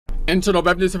Internal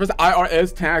Revenue Service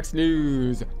IRS tax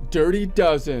news. Dirty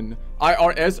Dozen.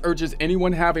 IRS urges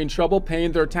anyone having trouble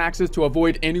paying their taxes to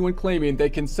avoid anyone claiming they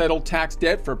can settle tax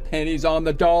debt for pennies on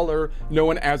the dollar,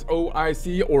 known as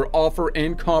OIC or offer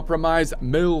in compromise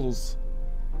mills.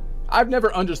 I've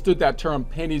never understood that term,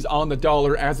 pennies on the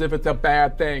dollar, as if it's a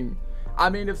bad thing. I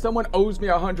mean, if someone owes me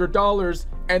 $100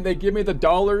 and they give me the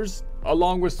dollars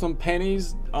along with some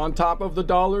pennies on top of the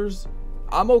dollars,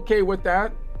 I'm okay with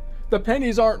that. The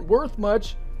pennies aren't worth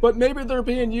much, but maybe they're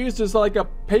being used as like a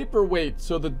paperweight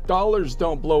so the dollars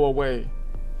don't blow away.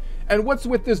 And what's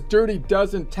with this Dirty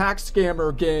Dozen tax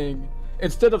scammer gang?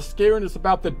 Instead of scaring us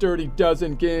about the Dirty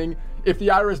Dozen gang, if the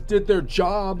IRS did their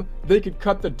job, they could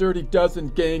cut the Dirty Dozen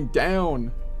gang down.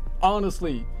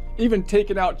 Honestly, even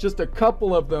taking out just a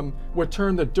couple of them would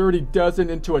turn the Dirty Dozen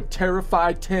into a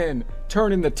terrified 10,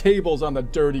 turning the tables on the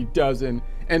Dirty Dozen.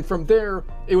 And from there,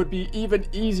 it would be even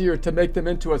easier to make them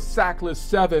into a sackless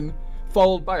 7,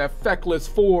 followed by a feckless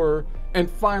 4, and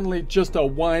finally just a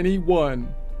whiny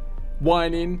 1.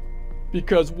 Whining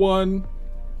because 1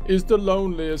 is the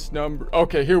loneliest number.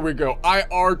 Okay, here we go.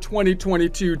 IR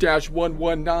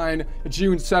 2022-119,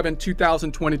 June 7,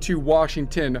 2022,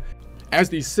 Washington. As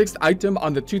the 6th item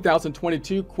on the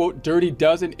 2022, quote, Dirty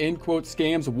Dozen, end quote,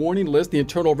 scams warning list, the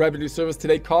Internal Revenue Service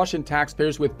today cautioned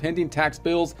taxpayers with pending tax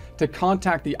bills to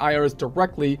contact the IRS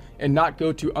directly and not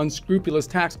go to unscrupulous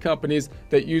tax companies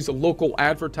that use local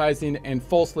advertising and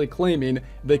falsely claiming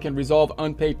they can resolve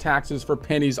unpaid taxes for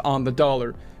pennies on the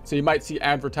dollar. So you might see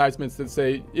advertisements that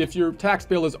say, if your tax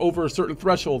bill is over a certain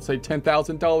threshold, say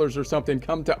 $10,000 or something,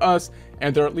 come to us,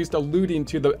 and they're at least alluding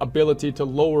to the ability to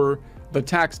lower the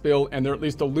tax bill, and they're at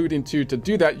least alluding to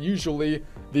do that, usually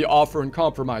the offer and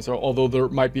compromise, although there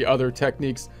might be other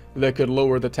techniques that could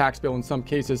lower the tax bill in some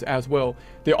cases as well.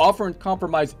 The offer and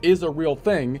compromise is a real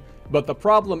thing, but the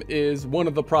problem is, one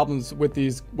of the problems with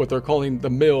these, what they're calling the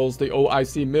mills, the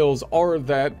OIC mills, are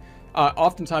that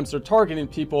oftentimes they're targeting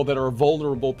people that are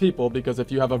vulnerable people, because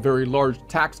if you have a very large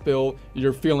tax bill,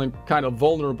 you're feeling kind of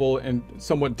vulnerable and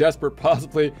somewhat desperate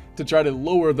possibly to try to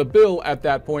lower the bill at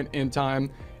that point in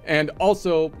time. And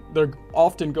also, they're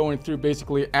often going through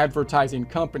basically advertising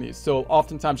companies. So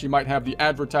oftentimes you might have the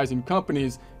advertising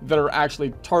companies that are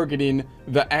actually targeting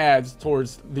the ads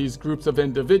towards these groups of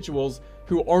individuals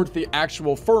who aren't the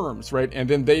actual firms, right? And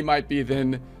then they might be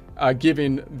then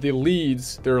giving the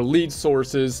leads, their lead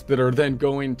sources that are then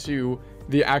going to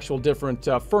the actual different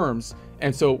firms.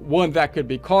 And so one, that could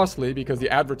be costly because the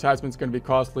advertisement's going to be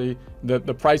costly.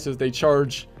 The prices they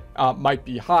charge might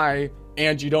be high,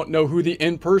 and you don't know who the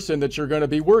end person that you're going to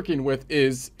be working with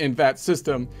is in that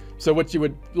system. So what you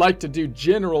would like to do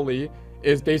generally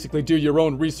is basically do your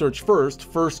own research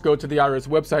first. First, go to the IRS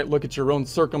website, look at your own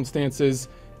circumstances,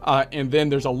 and then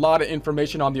there's a lot of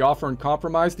information on the offer and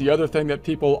compromise. The other thing that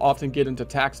people often get into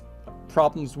tax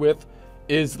problems with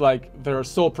is like they're a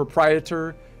sole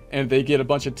proprietor and they get a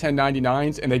bunch of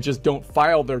 1099s and they just don't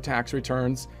file their tax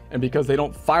returns. And because they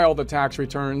don't file the tax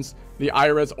returns, the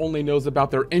IRS only knows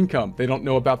about their income. They don't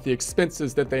know about the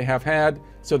expenses that they have had.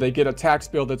 So they get a tax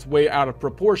bill that's way out of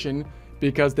proportion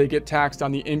because they get taxed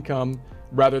on the income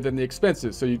rather than the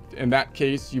expenses. So in that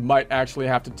case, you might actually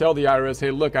have to tell the IRS,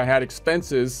 hey, look, I had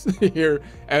expenses here.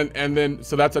 And then,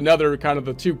 so that's another kind of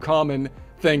the two common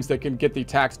things that can get the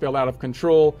tax bill out of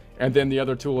control. And then the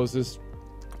other tool is this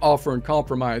offer and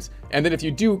compromise. And then if you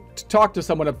do talk to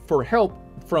someone for help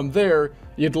from there,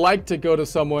 you'd like to go to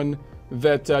someone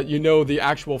that you know the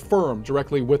actual firm,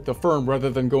 directly with the firm, rather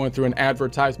than going through an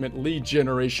advertisement lead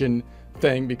generation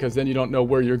thing, because then you don't know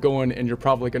where you're going and you're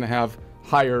probably going to have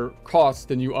higher costs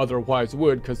than you otherwise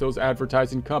would, because those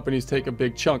advertising companies take a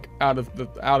big chunk out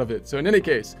of it. So in any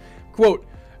case, quote,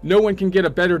 no one can get a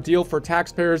better deal for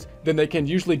taxpayers than they can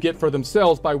usually get for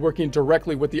themselves by working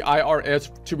directly with the IRS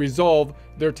to resolve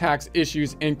their tax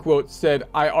issues, end quote, said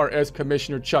IRS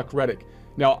Commissioner Chuck Rettig.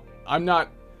 Now, I'm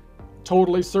not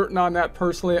totally certain on that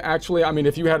personally. Actually, I mean,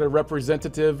 if you had a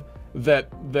representative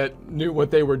that knew what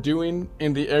they were doing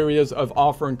in the areas of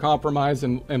offer and compromise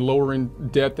and lowering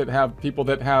debt, that have people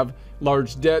that have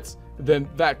large debts, then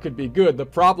that could be good. The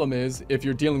problem is if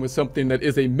you're dealing with something that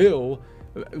is a mill,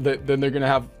 then they're going to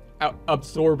have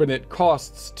absorbent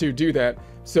costs to do that.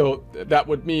 So that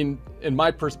would mean, in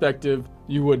my perspective,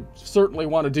 you would certainly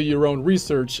want to do your own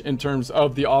research in terms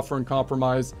of the offer and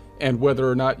compromise and whether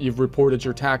or not you've reported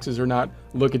your taxes or not.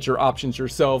 Look at your options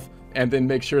yourself, and then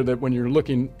make sure that when you're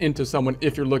looking into someone,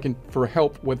 if you're looking for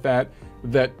help with that,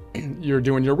 that you're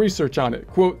doing your research on it.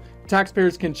 Quote,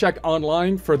 Taxpayers can check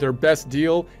online for their best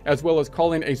deal, as well as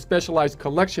calling a specialized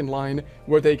collection line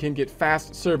where they can get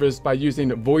fast service by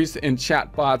using voice and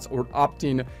chat bots or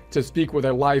opting to speak with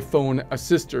a live phone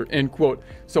assistor, end quote.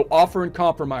 So offer and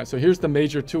compromise. So here's the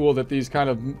major tool that these kind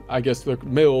of, I guess, the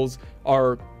mills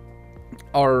are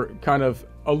kind of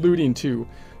alluding to.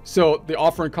 So the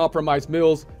offer and compromise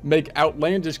mills make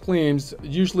outlandish claims,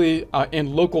 usually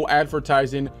in local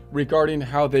advertising, regarding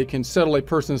how they can settle a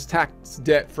person's tax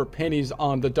debt for pennies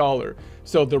on the dollar.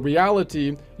 So the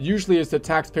reality usually is that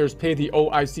taxpayers pay the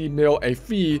OIC mill a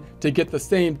fee to get the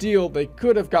same deal they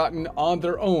could have gotten on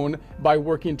their own by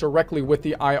working directly with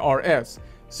the IRS.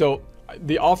 So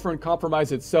the offer and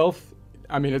compromise itself,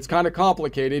 I mean, it's kind of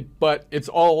complicated, but it's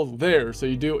all there. So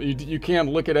you can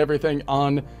look at everything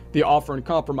on the offer and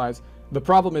compromise. The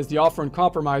problem is the offer and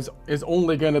compromise is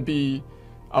only going to be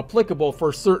applicable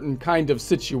for certain kind of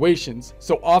situations.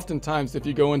 So oftentimes if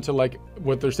you go into like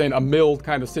what they're saying, a mill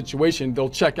kind of situation, they'll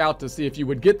check out to see if you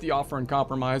would get the offer and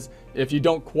compromise. If you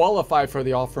don't qualify for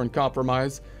the offer and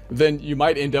compromise, then you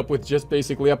might end up with just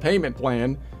basically a payment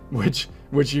plan, which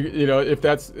you know, if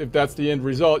that's the end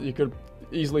result, you could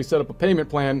easily set up a payment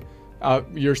plan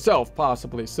yourself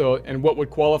possibly. So, and what would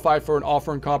qualify for an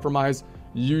offer and compromise?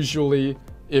 Usually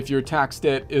if your tax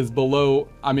debt is below,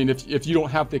 I mean, if you don't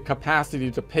have the capacity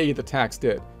to pay the tax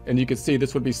debt, and you can see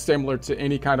this would be similar to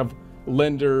any kind of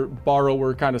lender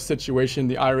borrower kind of situation.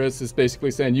 The IRS is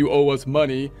basically saying you owe us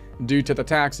money due to the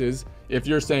taxes. If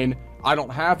you're saying I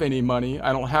don't have any money,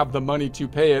 I don't have the money to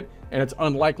pay it, and it's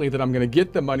unlikely that I'm going to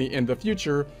get the money in the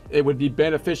future, it would be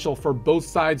beneficial for both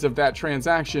sides of that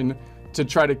transaction to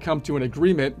try to come to an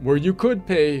agreement where you could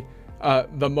pay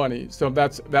the money. So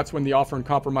that's when the offer and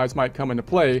compromise might come into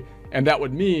play. And that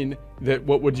would mean that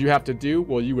what would you have to do?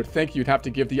 Well, you would think you'd have to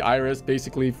give the IRS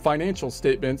basically financial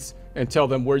statements and tell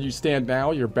them where you stand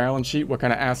now, your balance sheet, what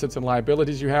kind of assets and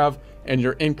liabilities you have, and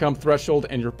your income threshold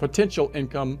and your potential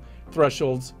income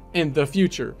thresholds in the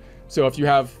future. So if you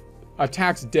have a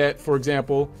tax debt, for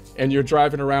example, and you're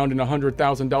driving around in a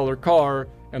 $100,000 car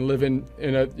and living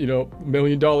in a $1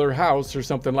 million house or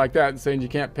something like that, and saying you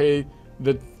can't pay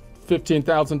the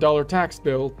 $15,000 tax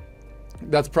bill,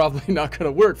 that's probably not going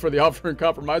to work for the offer and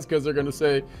compromise, because they're going to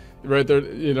say, right there,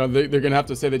 they're going to have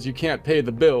to say that you can't pay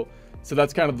the bill. So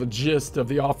that's kind of the gist of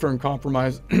the offer and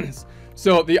compromise.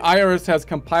 So the IRS has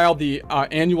compiled the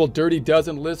annual Dirty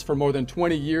Dozen list for more than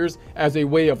 20 years as a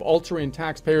way of alerting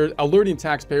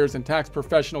taxpayers and tax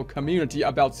professional community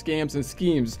about scams and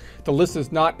schemes. The list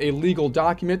is not a legal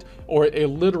document or a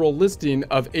literal listing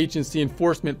of agency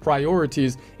enforcement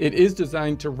priorities. It is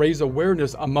designed to raise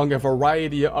awareness among a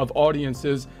variety of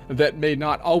audiences that may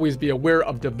not always be aware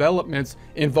of developments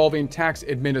involving tax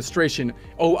administration.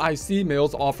 OIC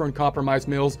mills, offer and compromise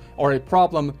mills, are a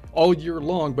problem all year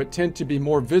long, but tend to be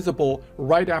more visible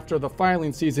right after the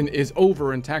filing season is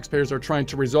over and taxpayers are trying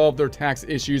to resolve their tax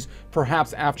issues,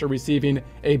 perhaps after receiving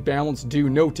a balance due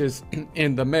notice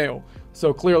in the mail.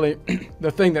 So clearly,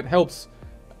 the thing that helps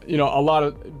a lot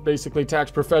of basically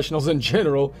tax professionals in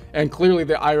general, and clearly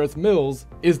the IRS mills,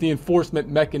 is the enforcement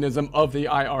mechanism of the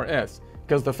IRS.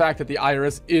 Because the fact that the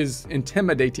IRS is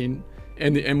intimidating,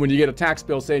 and when you get a tax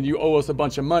bill saying you owe us a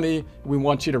bunch of money, we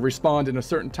want you to respond in a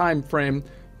certain time frame,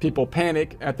 people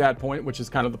panic at that point, which is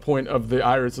kind of the point of the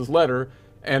IRS's letter,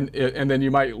 and then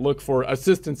you might look for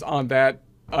assistance on that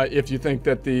if you think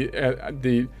that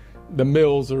the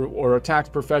mills or a tax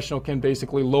professional can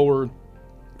basically lower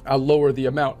the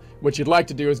amount. What you'd like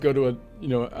to do is go to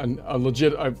a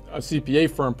legit CPA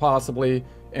firm possibly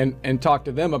and talk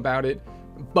to them about it.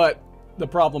 But the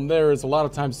problem there is a lot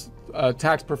of times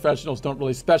tax professionals don't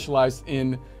really specialize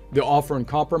in the offer and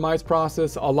compromise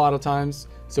process a lot of times.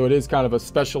 So it is kind of a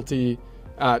specialty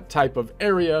type of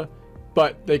area,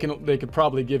 but they could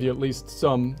probably give you at least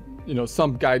some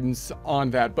guidance on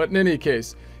that. But in any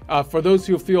case, for those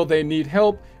who feel they need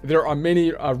help, there are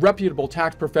many reputable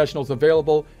tax professionals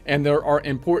available, and there are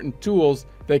important tools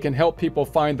that can help people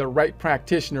find the right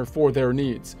practitioner for their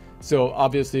needs. So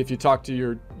obviously, if you talk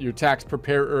to your tax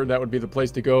preparer, that would be the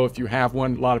place to go if you have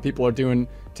one. A lot of people are doing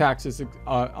taxes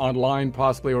online,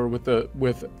 possibly, or with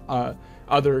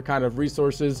other kind of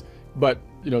resources. But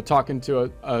talking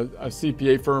to a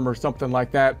CPA firm or something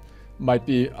like that might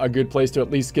be a good place to at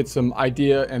least get some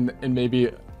idea and maybe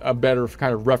a better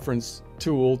kind of reference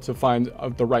tool to find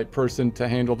the right person to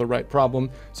handle the right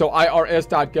problem. So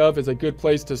IRS.gov is a good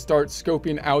place to start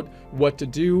scoping out what to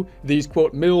do. These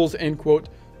quote mills end quote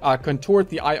contort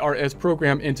the IRS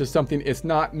program into something it's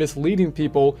not, misleading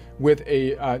people with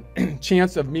a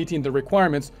chance of meeting the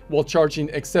requirements while charging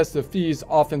excessive fees,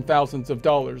 often thousands of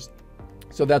dollars.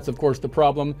 So that's of course the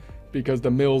problem. because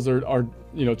the mills are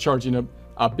you know, charging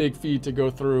a big fee to go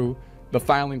through the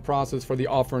filing process for the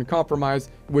offer in compromise,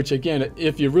 which again,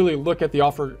 if you really look at the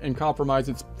offer in compromise,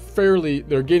 it's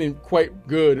they're getting quite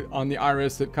good on the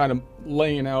IRS at kind of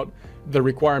laying out the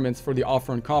requirements for the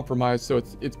offer in compromise. So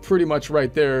it's pretty much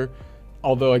right there.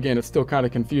 Although again, it's still kind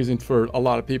of confusing for a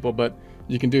lot of people, but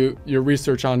you can do your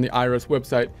research on the IRS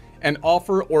website. An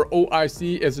offer, or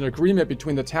OIC, is an agreement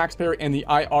between the taxpayer and the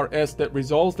IRS that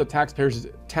resolves the taxpayer's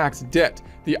tax debt.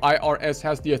 The IRS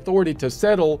has the authority to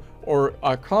settle or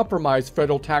compromise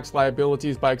federal tax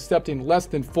liabilities by accepting less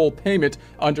than full payment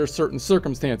under certain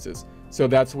circumstances. So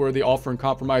that's where the offer in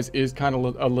compromise is kind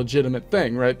of a legitimate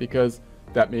thing, right? Because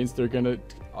that means they're gonna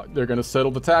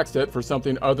settle the tax debt for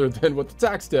something other than what the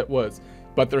tax debt was.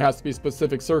 But there has to be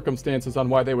specific circumstances on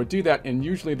why they would do that, and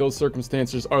usually those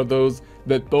circumstances are those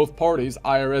that both parties,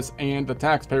 IRS and the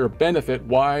taxpayer, benefit.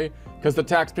 Why? Because the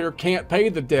taxpayer can't pay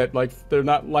the debt, like they're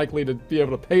not likely to be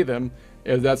able to pay them.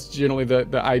 That's generally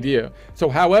the idea. So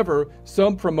however,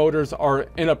 some promoters are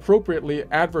inappropriately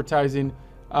advertising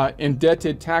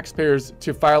indebted taxpayers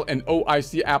to file an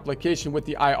OIC application with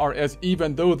the IRS,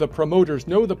 even though the promoters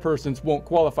know the persons won't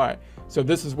qualify. So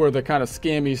this is where the kind of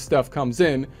scammy stuff comes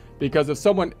in, because if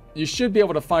you should be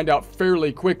able to find out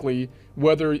fairly quickly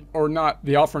whether or not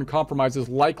the offer in compromise is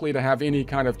likely to have any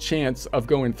kind of chance of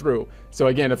going through. So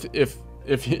again,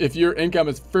 if your income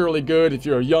is fairly good, if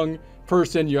you're a young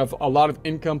person, you have a lot of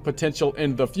income potential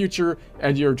in the future,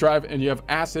 and you have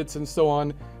assets and so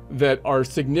on that are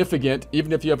significant,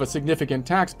 even if you have a significant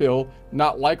tax bill,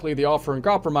 not likely the offer in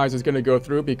compromise is going to go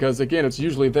through, because again, it's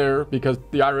usually there because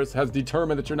the IRS has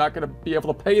determined that you're not going to be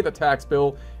able to pay the tax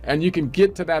bill, and you can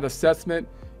get to that assessment,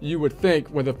 you would think,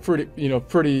 with a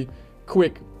pretty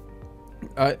quick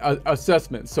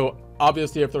assessment. So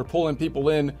obviously, if they're pulling people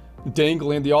in,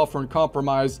 dangling the offer in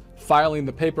compromise, filing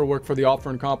the paperwork for the offer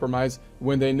in compromise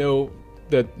when they know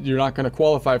that you're not going to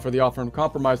qualify for the offer in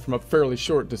compromise from a fairly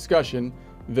short discussion,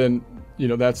 then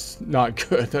that's not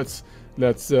good. That's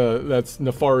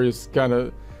nefarious kind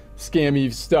of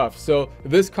scammy stuff. So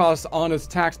this costs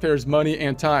honest taxpayers money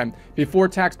and time. Before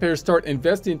taxpayers start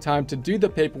investing time to do the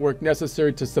paperwork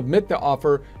necessary to submit the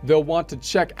offer, they'll want to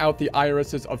check out the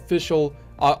IRS's official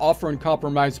offer and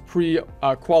compromise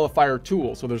pre-qualifier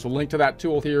tool. So there's a link to that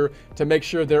tool here to make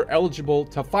sure they're eligible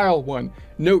to file one.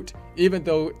 Note, even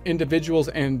though individuals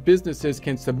and businesses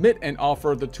can submit an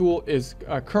offer, the tool is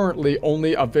currently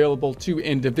only available to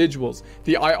individuals.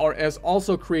 The IRS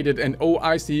also created an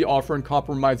OIC offer and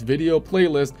compromise video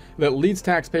playlist that leads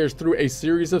taxpayers through a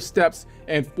series of steps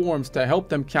and forms to help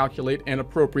them calculate an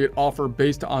appropriate offer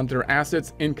based on their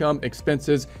assets, income,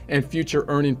 expenses, and future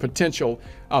earning potential.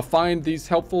 Find these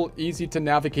helpful, easy to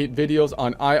navigate videos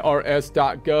on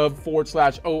irs.gov/OIC.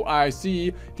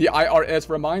 The IRS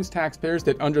reminds taxpayers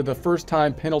that under the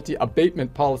first-time penalty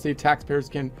abatement policy, taxpayers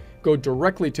can go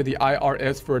directly to the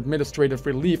IRS for administrative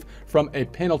relief from a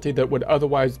penalty that would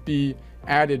otherwise be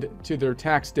added to their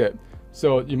tax debt.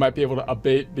 So you might be able to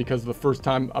abate because of the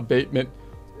first-time abatement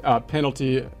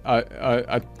penalty,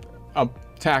 a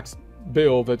tax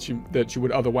bill that you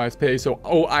would otherwise pay. So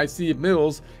OIC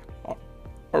mills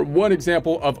are one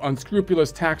example of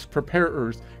unscrupulous tax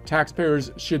preparers.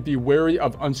 Taxpayers should be wary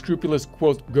of unscrupulous,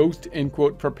 quote, ghost, end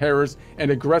quote, preparers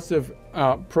and aggressive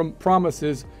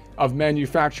promises of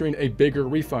manufacturing a bigger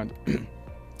refund.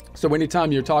 So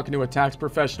anytime you're talking to a tax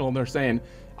professional and they're saying,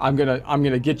 I'm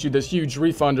gonna get you this huge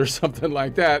refund or something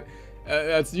like that,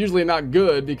 that's usually not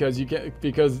good, because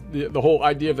the whole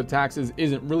idea of the taxes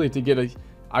isn't really to get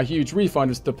a huge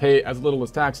refund, is to pay as little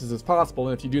as taxes as possible.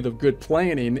 And if you do the good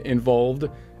planning involved,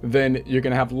 then you're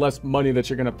going to have less money that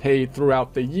you're going to pay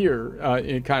throughout the year,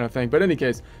 kind of thing. But in any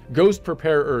case, ghost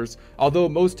preparers. Although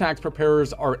most tax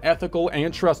preparers are ethical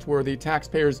and trustworthy,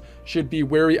 taxpayers should be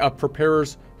wary of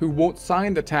preparers who won't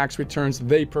sign the tax returns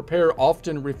they prepare,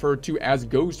 often referred to as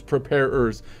ghost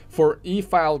preparers. For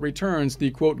e-file returns,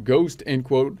 the quote ghost, end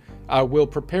quote, will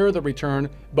prepare the return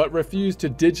but refuse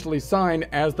to digitally sign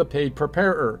as the paid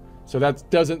preparer. So that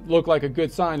doesn't look like a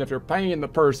good sign. If you're paying the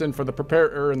person for the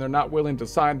preparer and they're not willing to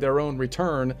sign their own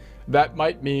return, that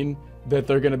might mean that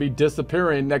they're going to be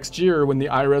disappearing next year when the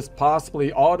IRS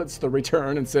possibly audits the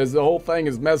return and says the whole thing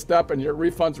is messed up and your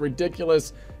refund's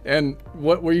ridiculous. and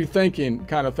what were you thinking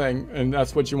kind of thing, and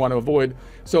that's what you want to avoid.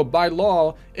 So by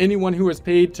law, anyone who is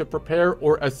paid to prepare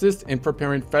or assist in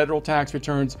preparing federal tax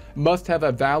returns must have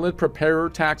a valid preparer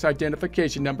tax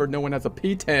identification number known as a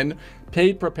P10.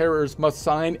 Paid preparers must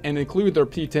sign and include their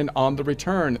P10 on the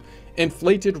return.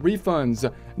 Inflated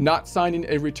refunds. Not signing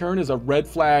a return is a red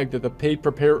flag that the paid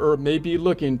preparer may be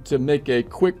looking to make a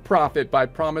quick profit by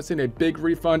promising a big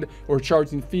refund or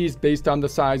charging fees based on the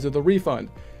size of the refund.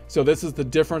 So this is the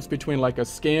difference between like a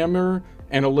scammer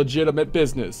and a legitimate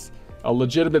business. A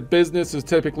legitimate business is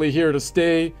typically here to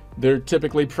stay. They're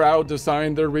typically proud to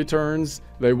sign their returns.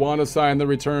 They want to sign the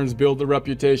returns, build the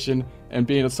reputation, and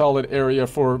be in a solid area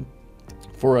for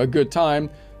a good time.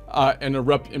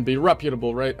 And be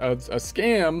reputable, right? A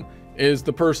scam is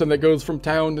the person that goes from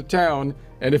town to town,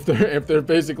 and if they're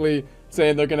basically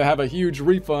saying they're going to have a huge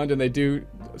refund, and they do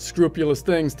scrupulous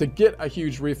things to get a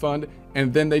huge refund,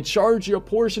 and then they charge you a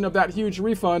portion of that huge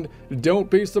refund, don't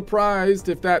be surprised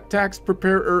if that tax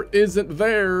preparer isn't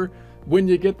there when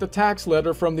you get the tax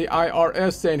letter from the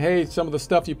IRS saying, hey, some of the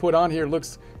stuff you put on here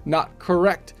looks not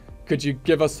correct. Could you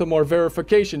give us some more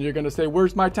verification? You're going to say,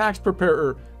 where's my tax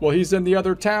preparer? Well, he's in the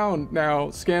other town now,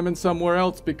 scamming somewhere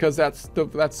else, because that's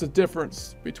the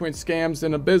difference between scams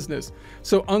and a business.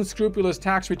 So unscrupulous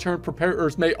tax return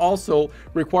preparers may also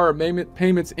require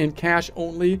payments in cash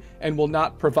only and will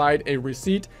not provide a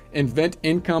receipt, invent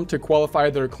income to qualify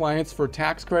their clients for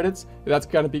tax credits. That's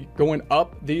got to be going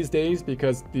up these days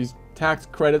because these tax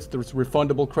credits, there's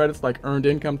refundable credits like earned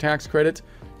income tax credits,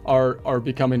 are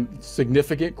becoming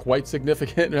significant, quite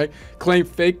significant, right? Claim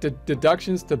fake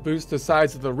deductions to boost the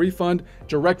size of the refund,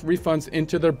 direct refunds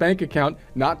into their bank account,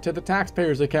 not to the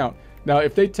taxpayer's account. Now,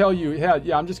 if they tell you,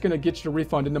 yeah, I'm just going to get your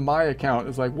refund into my account,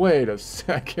 it's like, wait a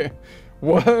second,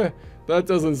 what? That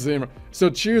doesn't seem right. So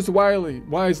choose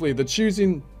wisely.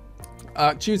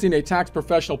 Choosing a tax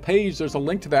professional page, there's a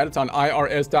link to that. It's on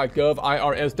irs.gov.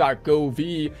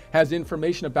 irs.gov has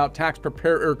information about tax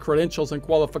preparer credentials and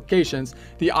qualifications.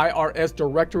 The IRS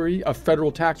Directory of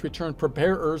Federal Tax Return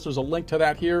Preparers, there's a link to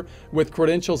that here, with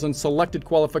credentials and selected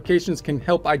qualifications can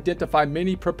help identify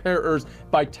many preparers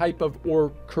by type of or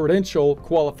credential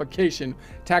qualification.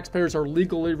 Taxpayers are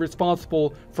legally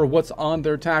responsible for what's on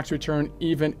their tax return,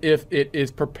 even if it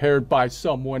is prepared by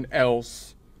someone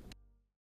else.